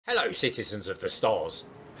Hello citizens of the stars,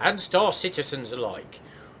 and star citizens alike.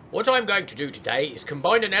 What I'm going to do today is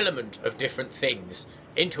combine an element of different things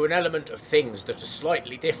into an element of things that are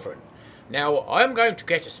slightly different. Now, I'm going to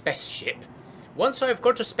get a spaceship. Once I've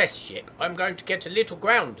got a spaceship, I'm going to get a little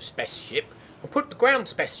ground spaceship and put the ground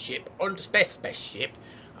spaceship on the spaceship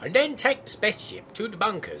and then take the spaceship to the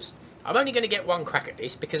bunkers. I'm only going to get one crack at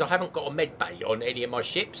this because I haven't got a med bay on any of my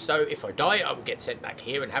ships, so if I die I will get sent back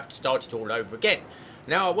here and have to start it all over again.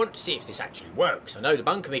 Now I want to see if this actually works. I know the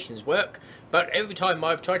bunker missions work, but every time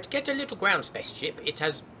I've tried to get a little ground spaceship it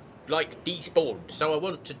has like despawned, so I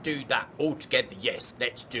want to do that altogether. Yes,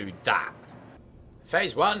 let's do that.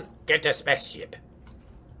 Phase 1, get a spaceship.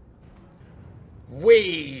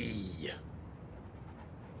 Whee!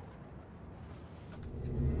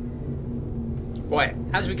 Right,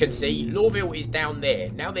 as we can see, Lorville is down there.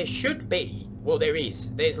 Now there should be, well there is,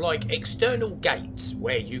 there's like external gates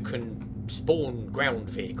where you can spawn ground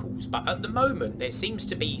vehicles, but at the moment there seems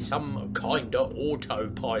to be some kind of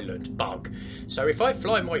autopilot bug. So if I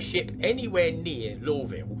fly my ship anywhere near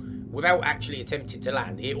Lorville without actually attempting to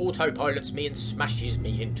land, it autopilots me and smashes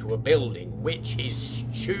me into a building, which is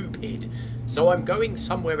stupid. So I'm going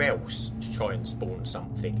somewhere else to try and spawn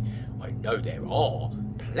something. I know there are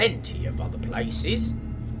plenty of other places.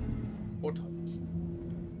 What?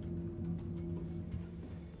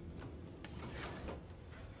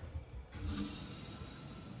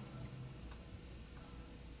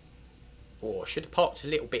 Oh, I should have parked a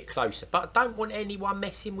little bit closer, but I don't want anyone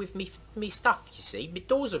messing with me stuff, you see. My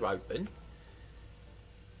doors are open.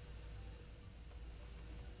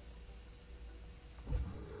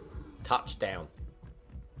 Touchdown.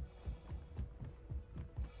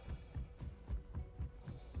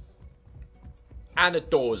 And the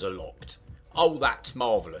doors are locked. Oh, that's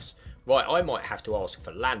marvellous. Right, I might have to ask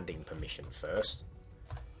for landing permission first.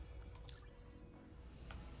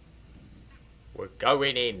 We're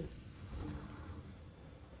going in.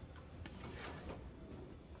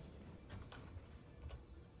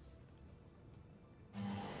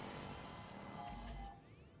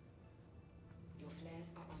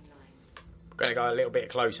 Gonna go a little bit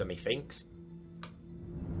closer, methinks.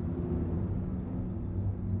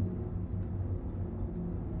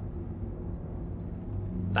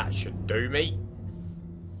 That should do me.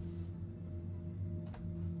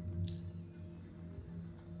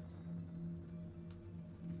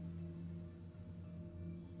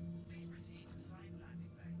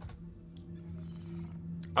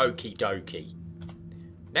 Okie dokie.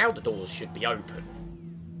 Now the doors should be open.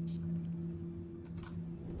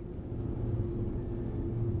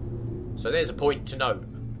 So there's a point to note.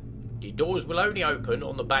 The doors will only open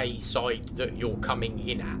on the bay side that you're coming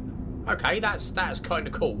in at. Okay, that's kind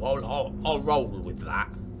of cool. I'll roll with that.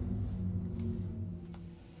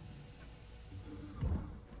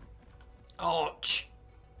 Arch.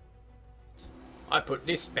 I put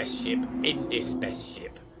this spaceship in this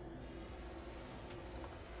spaceship.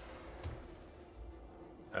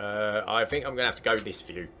 I think I'm gonna have to go this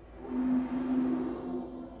view.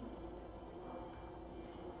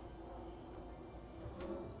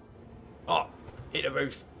 Oh, hit the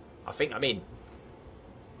roof. I think I'm in.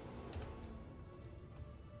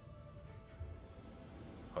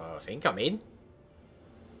 I think I'm in.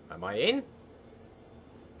 Am I in?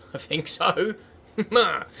 I think so.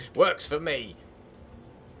 Works for me.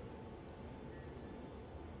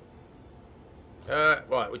 Right,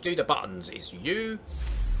 we'll do the buttons. It's you,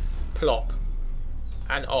 plop,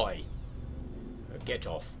 and I. Get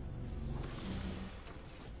off.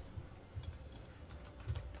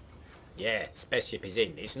 Yeah, spaceship is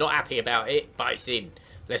in. It's not happy about it, but it's in.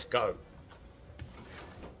 Let's go.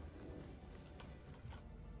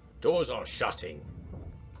 Doors are shutting.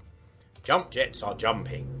 Jump jets are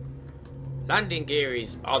jumping. Landing gear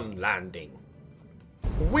is unlanding.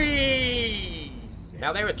 Whee!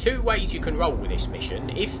 Now there are two ways you can roll with this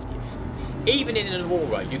mission. Even in an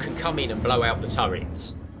aurora, you can come in and blow out the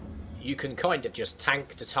turrets. You can kind of just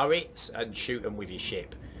tank the turrets and shoot them with your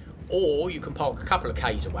ship. Or you can park a couple of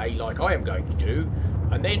k's away, like I am going to do,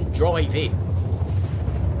 and then drive in.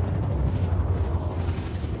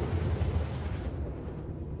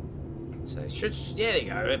 So it should, there you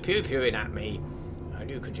go, pew-pewing at me. And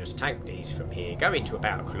you can just tank these from here, go into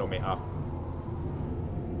about 1 kilometre.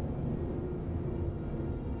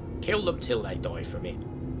 Kill them till they die from it.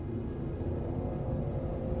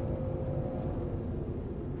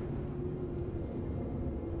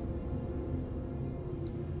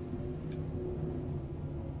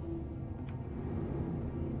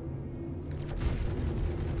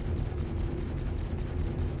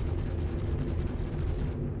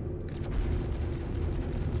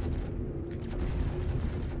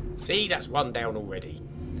 See, that's one down already.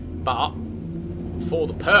 But, for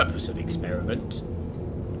the purpose of experiment...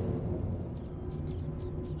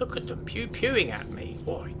 Look at them pew-pewing at me.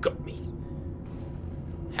 Oh, he got me.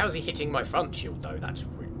 How's he hitting my front shield, though? That's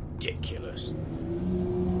ridiculous.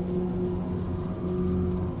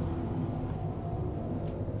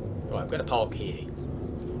 Right, I'm going to park here.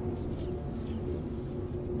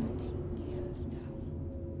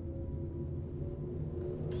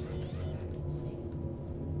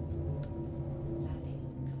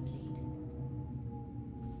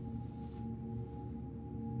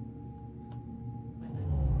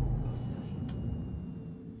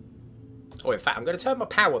 Oh, in fact, I'm going to turn my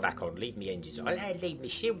power back on, leave me engines on. I'd leave me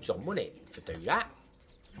shields on, wouldn't it, if I do that?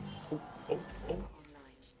 Oh, oh, oh.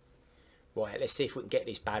 Right, let's see if we can get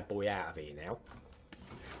this bad boy out of here now.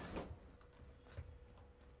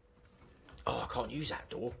 Oh, I can't use that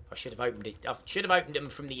door. I should have opened it. I should have opened them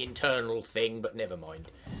from the internal thing, but never mind.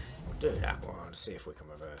 We'll do that one. See if we can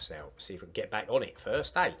reverse out. See if we can get back on it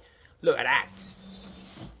first, eh? Look at that.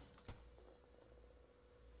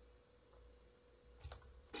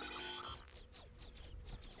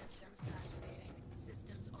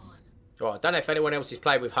 Right, I don't know if anyone else is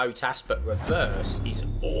playing with HOTAS, but reverse is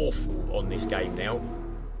awful on this game now.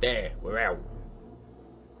 There, we're out.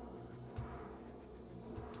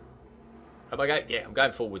 Am I going? Yeah, I'm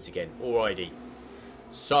going forwards again. Alrighty.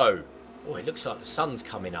 So, oh, it looks like the sun's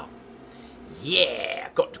coming up. Yeah,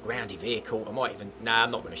 I've got the grounded vehicle. I might even... Nah,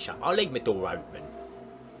 I'm not going to shut. I'll leave my door open.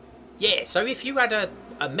 Yeah, so if you had a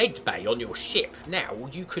med bay on your ship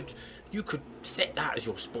now, you could set that as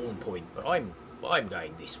your spawn point. But I'm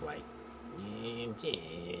going this way.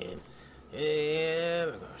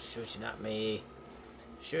 Yeah, shooting at me.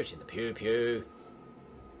 Shooting the pew pew.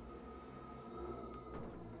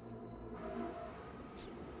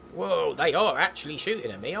 Whoa, they are actually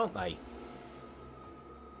shooting at me, aren't they?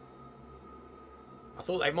 I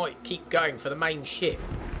thought they might keep going for the main ship.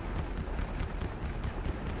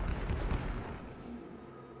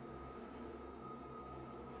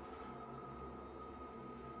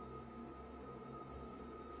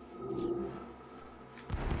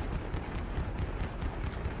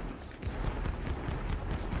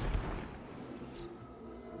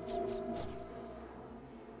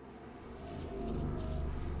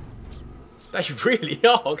 They really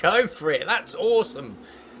are going for it. That's awesome.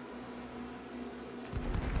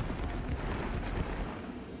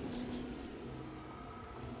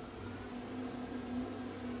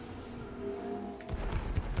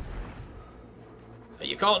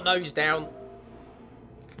 You can't nose down.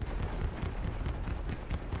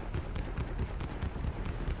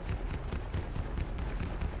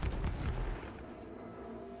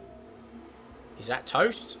 Is that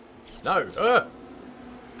toast? No.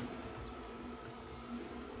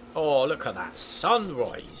 Oh, look at that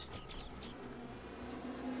sunrise.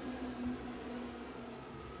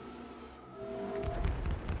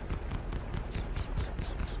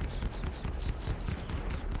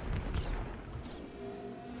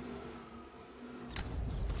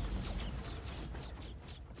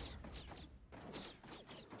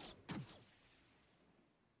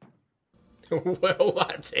 Well,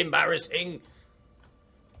 that's embarrassing.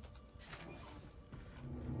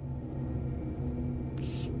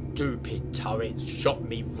 Stupid turrets shot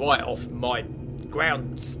me right off my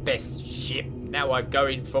ground best ship. Now I go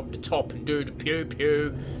in from the top and do the pew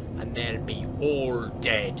pew, and they'll be all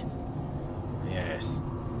dead. Yes.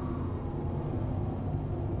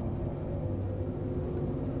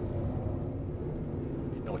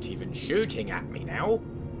 They're not even shooting at me now.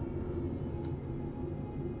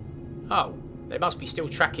 Oh, they must be still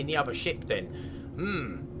tracking the other ship then.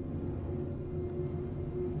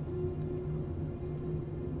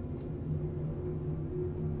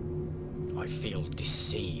 I feel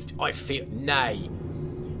deceived. I feel... Nay.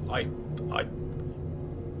 Wait,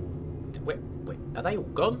 are they all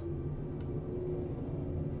gone?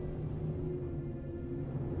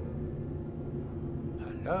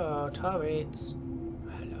 Hello, turrets.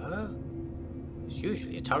 Hello? There's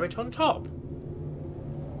usually a turret on top.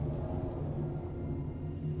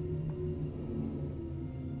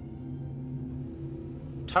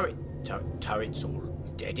 Turret's all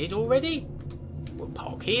deaded already? We'll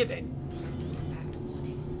park here then. Impact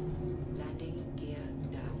warning. Landing gear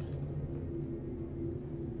down.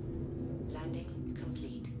 Landing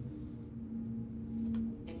complete.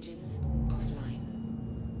 Engines offline.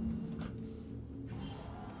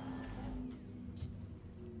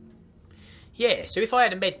 Yeah, so if I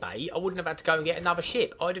had a med bay, I wouldn't have had to go and get another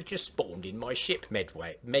ship. I'd have just spawned in my ship med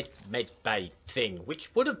bay thing,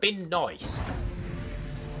 which would have been nice.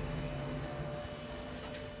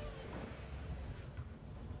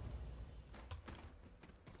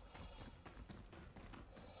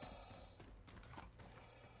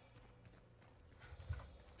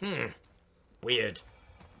 Weird.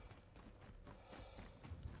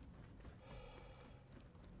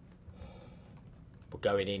 We're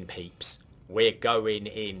going in, peeps. We're going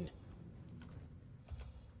in.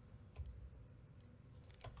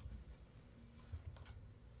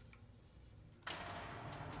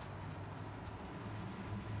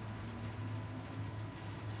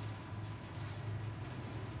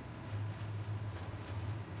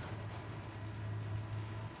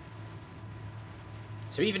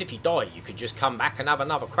 So even if you die, you could just come back and have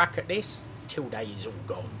another crack at this. Tilde is all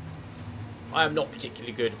gone. I am not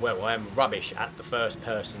particularly good. Well, I am rubbish at the first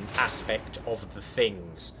person aspect of the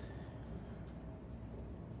things.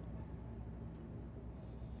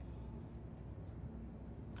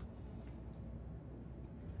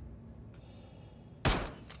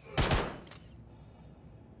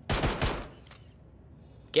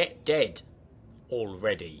 Get dead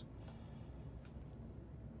already.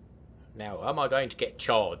 Now, am I going to get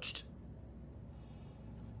charged?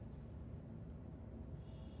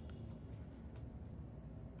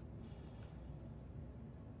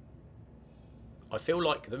 I feel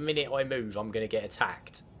like the minute I move, I'm going to get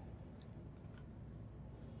attacked.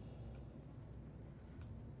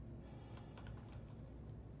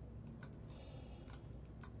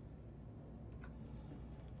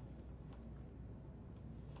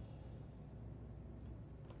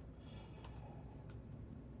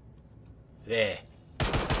 There.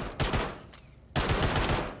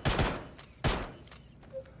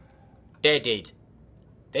 Deaded.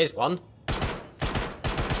 There's one.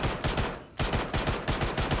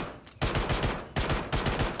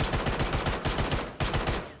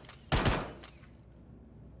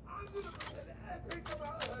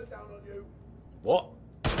 What?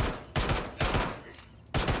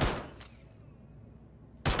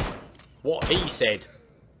 What he said.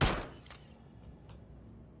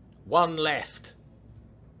 One left.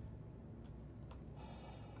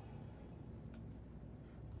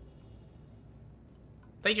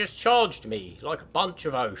 They just charged me like a bunch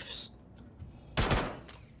of oafs.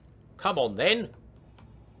 Come on then.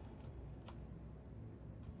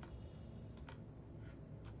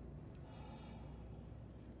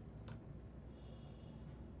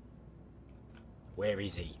 Where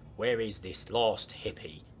is he? Where is this last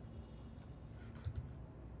hippie?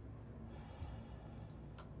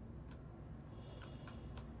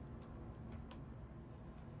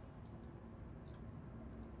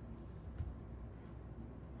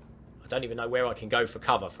 I don't even know where I can go for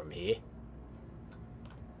cover from here.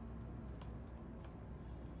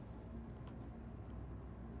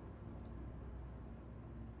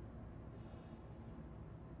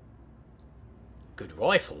 Good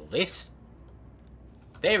rifle, this.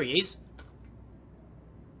 There he is.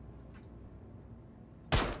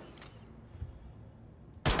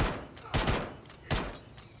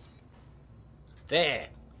 There.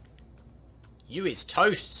 You is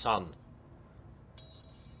toast, son.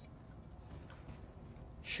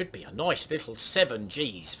 Should be a nice little 7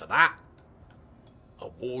 Gs for that.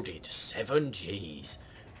 Awarded 7 Gs.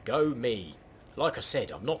 Go me. Like I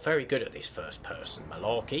said, I'm not very good at this first person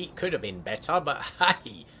malarkey. Could have been better, but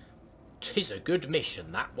hey, 'tis a good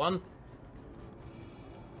mission, that one.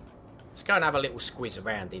 Let's go and have a little squiz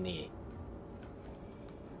around in here.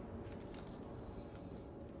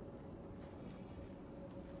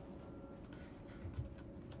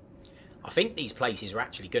 I think these places are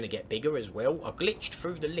actually going to get bigger as well. I glitched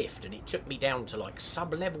through the lift and it took me down to like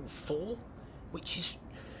sub-level 4, which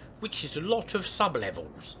is a lot of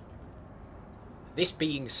sub-levels. This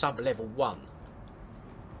being sub-level 1.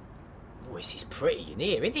 Oh, this is pretty in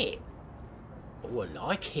here, isn't it? Oh, I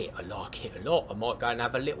like it. I like it a lot. I might go and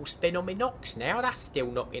have a little spin on my knocks now. That's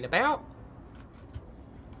still knocking about.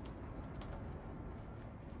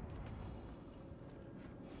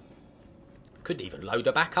 Could even load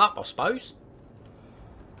her back up, I suppose.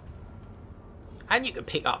 And you can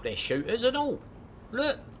pick up their shooters and all.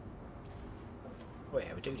 Look. Wait,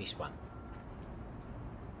 we'll do this one.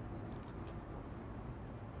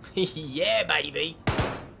 Yeah, baby.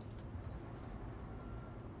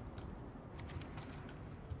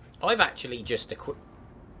 I've actually just equipped...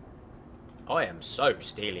 I am so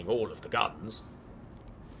stealing all of the guns.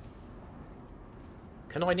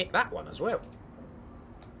 Can I nick that one as well?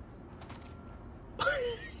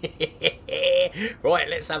 Right,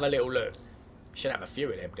 let's have a little look. Should have a few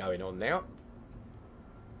of them going on now.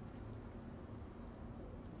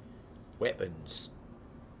 Weapons.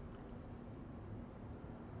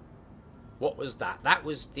 What was that? That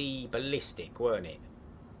was the ballistic, weren't it?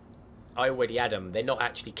 I already had them. They're not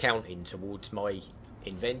actually counting towards my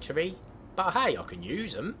inventory. But hey, I can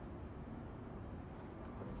use them.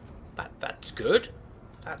 That's good.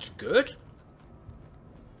 That's good.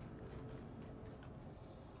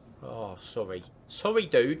 Oh, sorry. Sorry,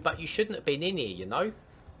 dude, but you shouldn't have been in here, you know.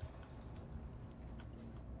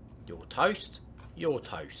 You're toast. You're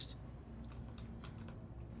toast.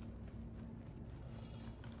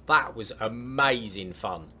 That was amazing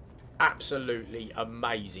fun. Absolutely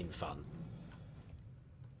amazing fun.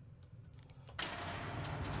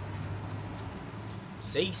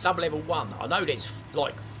 See, sub-level 1. I know there's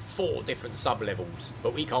like 4 different sub-levels,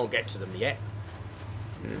 but we can't get to them yet.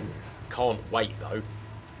 Can't wait though.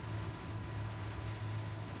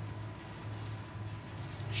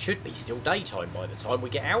 Should be still daytime by the time we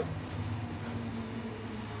get out.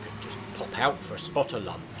 Could just pop out for a spot of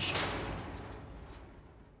lunch.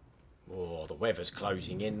 Oh, the weather's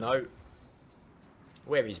closing in though.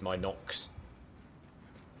 Where is my Nox?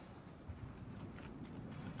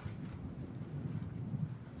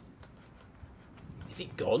 Is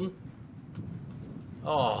it gone?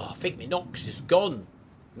 Oh, I think my Nox is gone.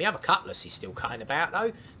 My other Cutlass is still cutting about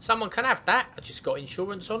though. Someone can have that. I just got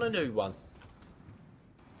insurance on a new one.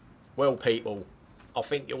 Well, people, I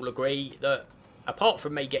think you'll agree that apart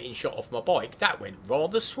from me getting shot off my bike, that went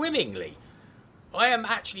rather swimmingly. I am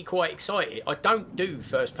actually quite excited. I don't do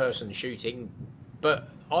first-person shooting, but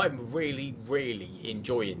I'm really, really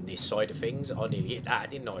enjoying this side of things. I nearly hit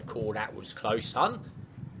that, didn't I? Call that was close, son.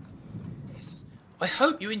 Yes. I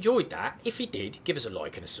hope you enjoyed that. If you did, give us a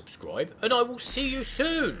like and a subscribe, and I will see you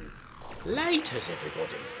soon. Laters,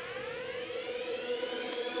 everybody.